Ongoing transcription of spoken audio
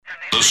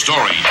the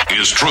story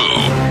is true.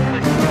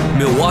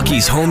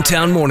 Milwaukee's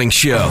hometown morning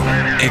show,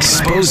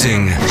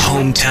 exposing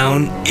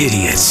hometown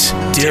idiots.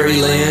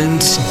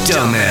 Dairyland's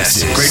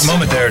dumbasses. Great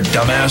moment there,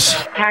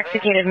 dumbass.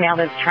 Intoxicated male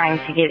that's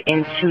trying to get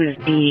into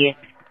the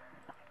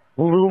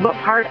lube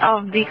part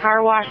of the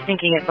car wash,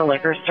 thinking it's a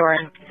liquor store,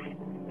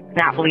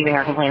 not believing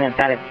our complainant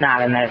that it's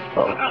not and that it's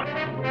both.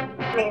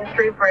 Main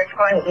Street Bridge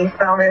going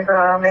eastbound. There's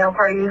a male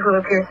party who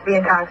appears to be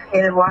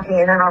intoxicated, walking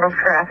in and out of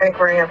traffic,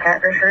 wearing a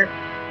Packer shirt.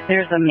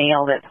 There's a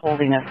male that's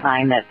holding a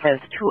sign that says,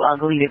 "Too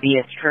ugly to be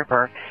a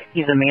stripper."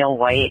 He's a male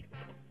white,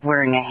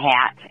 wearing a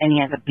hat, and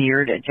he has a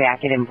beard, a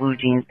jacket, and blue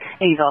jeans,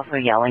 and he's also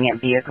yelling at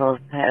vehicles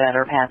that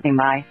are passing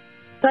by.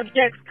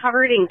 Subject's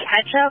covered in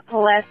ketchup,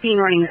 last seen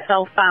running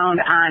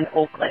southbound on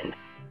Oakland.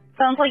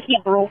 Sounds like he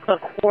broke a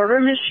quarter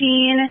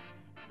machine.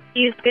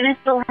 He's going to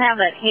still have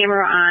that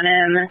hammer on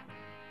him.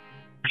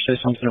 Say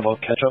something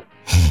about ketchup?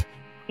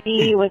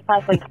 He was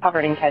possibly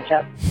covered in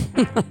ketchup.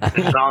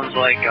 It sounds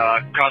like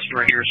a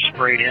customer here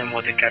sprayed him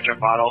with a ketchup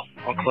bottle.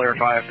 I'll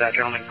clarify if that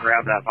gentleman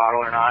grabbed that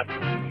bottle or not.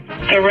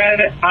 The red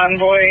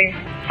Envoy,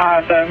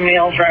 the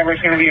male driver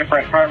is going to be a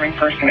Brett Favre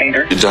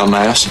impersonator. You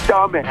dumbass.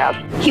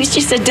 He was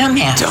just a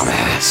dumbass.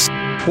 Dumbass.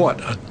 What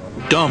a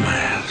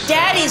dumbass.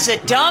 Daddy's a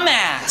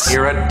dumbass.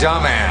 You're a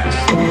dumbass.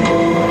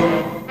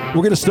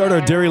 We're going to start our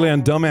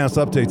Dairyland Dumbass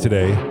Update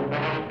today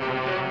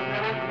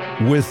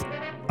with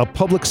a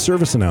public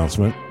service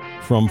announcement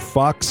from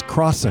Fox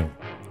Crossing.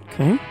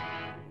 Okay.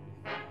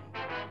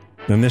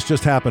 And this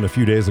just happened a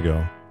few days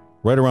ago,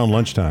 right around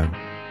lunchtime.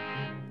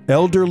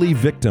 Elderly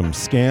victim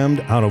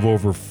scammed out of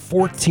over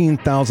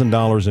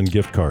 $14,000 in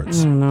gift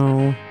cards. Oh,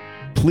 no.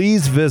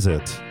 Please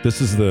visit, this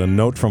is the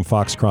note from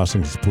Fox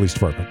Crossing's police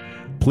department.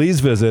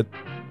 Please visit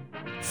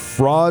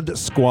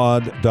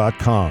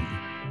fraudsquad.com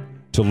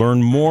to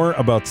learn more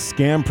about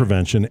scam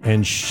prevention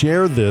and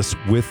share this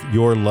with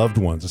your loved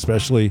ones,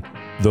 especially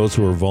those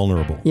who are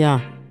vulnerable. Yeah.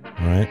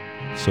 All right?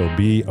 So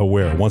be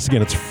aware. Once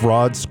again, it's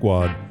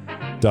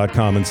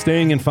fraudsquad.com. And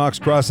staying in Fox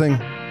Crossing,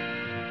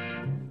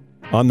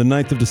 on the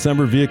 9th of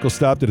December, vehicle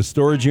stopped at a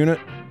storage unit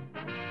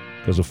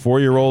because a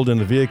 4-year-old in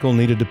the vehicle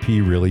needed to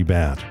pee really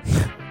bad.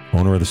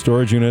 Owner of the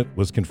storage unit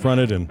was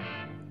confronted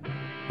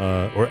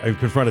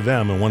confronted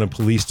them and wanted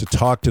police to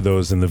talk to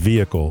those in the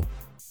vehicle,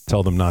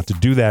 tell them not to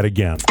do that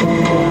again.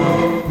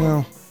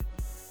 Well,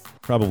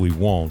 probably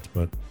won't,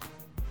 but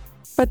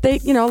they,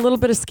 a little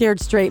bit of scared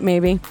straight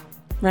maybe,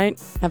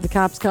 right? Have the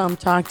cops come,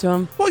 talk to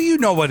them. Well, you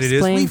know what it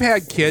is. We've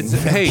had kids.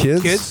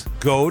 Kids,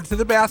 go to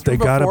the bathroom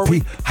they gotta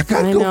pee. I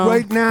gotta go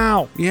right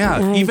now.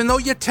 Yeah, Right. Even though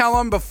you tell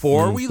them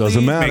before we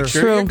doesn't leave, matter. make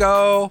sure True. you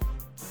go.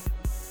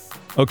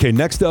 Okay,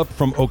 next up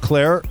from Eau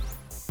Claire.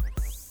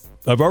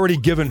 I've already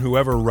given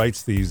whoever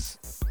writes these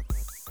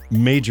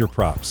major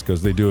props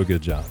because they do a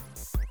good job.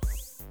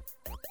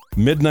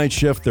 Midnight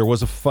shift, there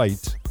was a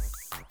fight.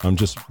 I'm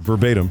just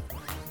verbatim.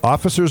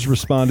 Officers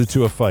responded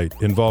to a fight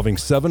involving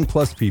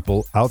 7+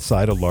 people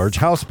outside a large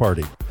house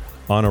party.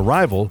 On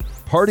arrival,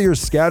 partiers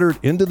scattered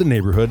into the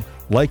neighborhood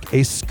like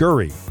a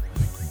scurry.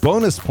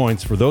 Bonus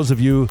points for those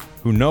of you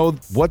who know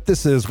what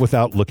this is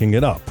without looking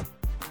it up.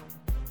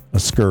 A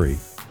scurry.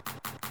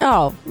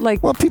 Oh,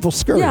 like... Well, people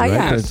scurry, right?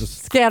 Yeah. They're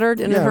just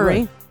scattered in a hurry.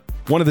 Right.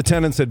 One of the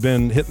tenants had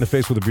been hit in the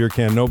face with a beer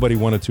can. Nobody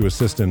wanted to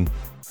assist in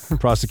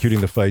prosecuting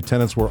the fight.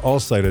 Tenants were all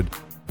cited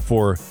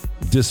for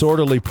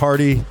disorderly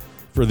party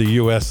for the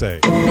USA.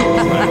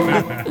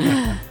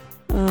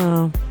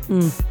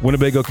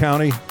 Winnebago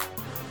County,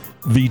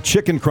 the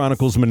Chicken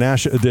Chronicles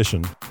Menasha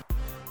edition.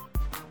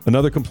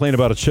 Another complaint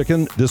about a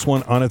chicken. This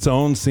one on its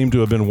own seemed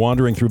to have been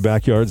wandering through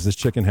backyards. This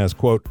chicken has,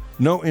 quote,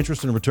 no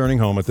interest in returning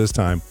home at this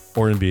time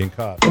or in being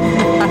caught.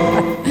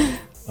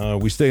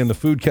 We stay in the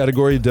food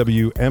category.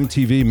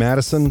 WMTV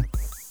Madison.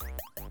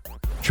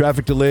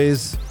 Traffic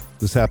delays.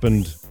 This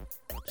happened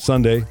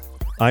Sunday.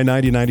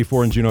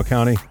 I-90-94 in Juneau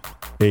County.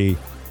 A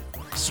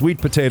sweet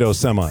potato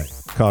semi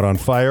caught on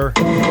fire.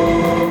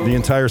 The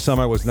entire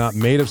semi was not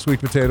made of sweet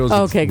potatoes.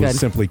 Okay, it good. was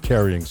simply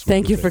carrying sweet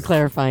Thank you potatoes. for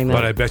clarifying that.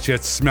 But I bet you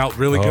it smelled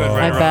really good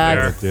right I around bet.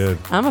 there. It did.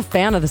 I'm a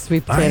fan of the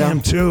sweet potato. I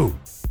am too.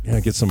 Yeah,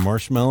 get some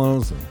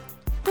marshmallows.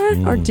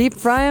 Or deep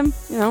fry them.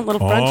 Little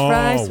French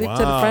fry, sweet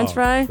potato French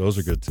fry. Those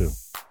are good too.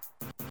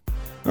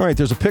 All right,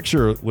 there's a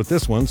picture with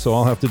this one, so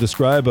I'll have to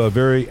describe a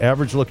very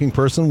average-looking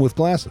person with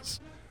glasses.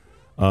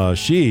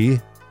 She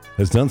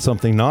has done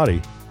something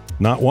naughty,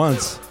 not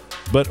once,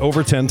 but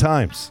over 10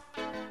 times.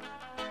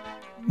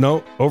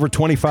 No, over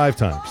 25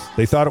 times.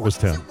 They thought it was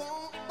 10.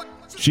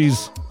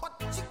 She's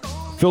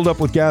filled up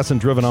with gas and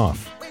driven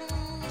off.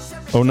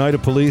 Oneida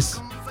police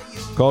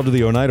called to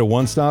the Oneida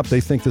One Stop.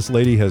 They think this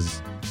lady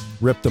has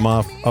ripped them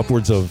off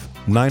upwards of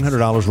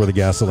 $900 worth of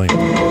gasoline.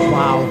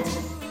 Wow.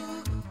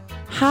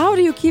 How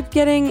do you keep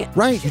getting...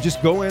 Right, you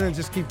just go in and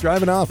just keep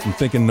driving off and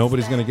thinking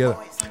nobody's going to get it.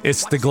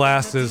 It's the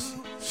glasses.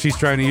 She's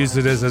trying to use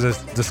it as a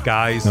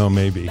disguise. Oh,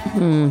 maybe.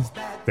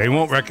 They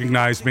won't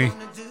recognize me.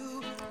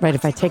 Right,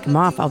 if I take them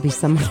off, I'll be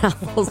someone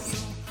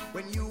else.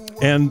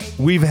 And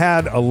we've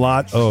had a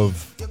lot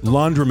of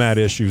laundromat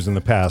issues in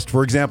the past.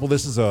 For example,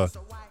 this is a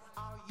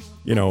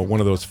one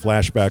of those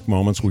flashback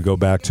moments. We go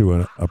back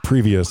to a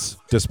previous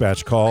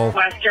dispatch call.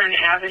 Western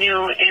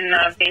Avenue in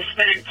the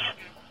basement.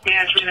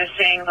 Management is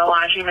saying the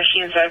laundry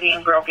machines are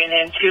being broken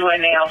into,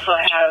 and they also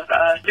have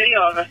a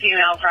video of a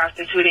female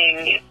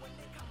prostituting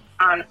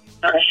on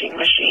the washing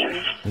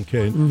machines.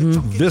 Okay.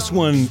 This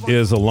one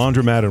is a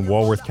laundromat in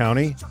Walworth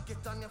County.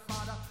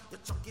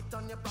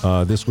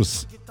 This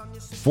was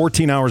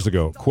 14 hours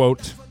ago.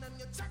 Quote,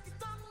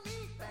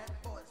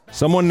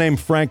 someone named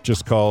Frank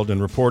just called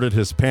and reported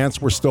his pants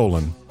were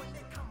stolen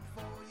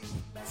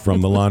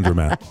from the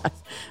laundromat.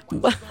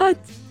 What?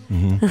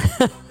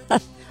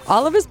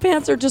 All of his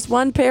pants are just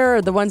one pair,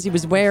 or the ones he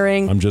was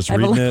wearing? I'm just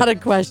reading it. I have a lot of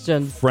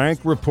questions.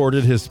 Frank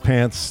reported his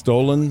pants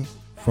stolen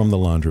from the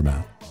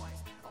laundromat.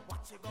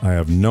 I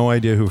have no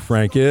idea who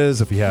Frank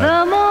is, if he had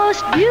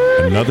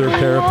another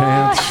pair of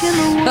pants. It's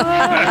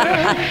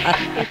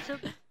a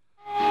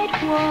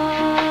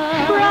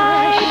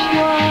bright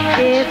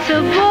one. It's a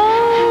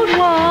bold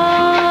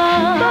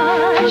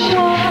wash.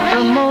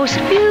 The most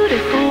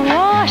beautiful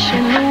wash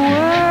in the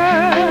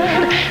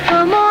world.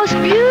 The most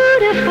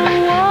beautiful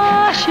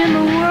wash in the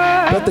world.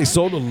 I bet they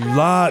sold a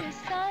lot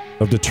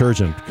of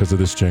detergent because of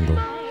this jingle.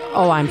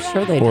 Oh, I'm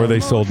sure they did. Or they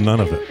sold none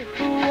of it.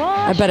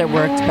 I bet it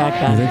worked back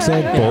then. You think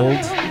so?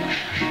 Bold?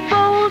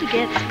 Bold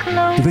gets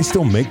close. Do they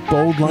still make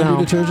Bold laundry No.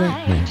 detergent?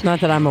 No. Not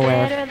that I'm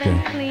aware of.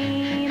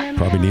 Okay.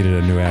 Probably needed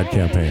a new ad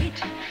campaign.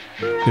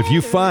 If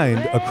you find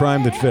a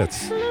crime that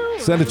fits,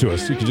 send it to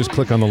us. You can just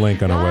click on the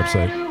link on our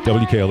website,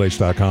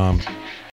 WKLH.com.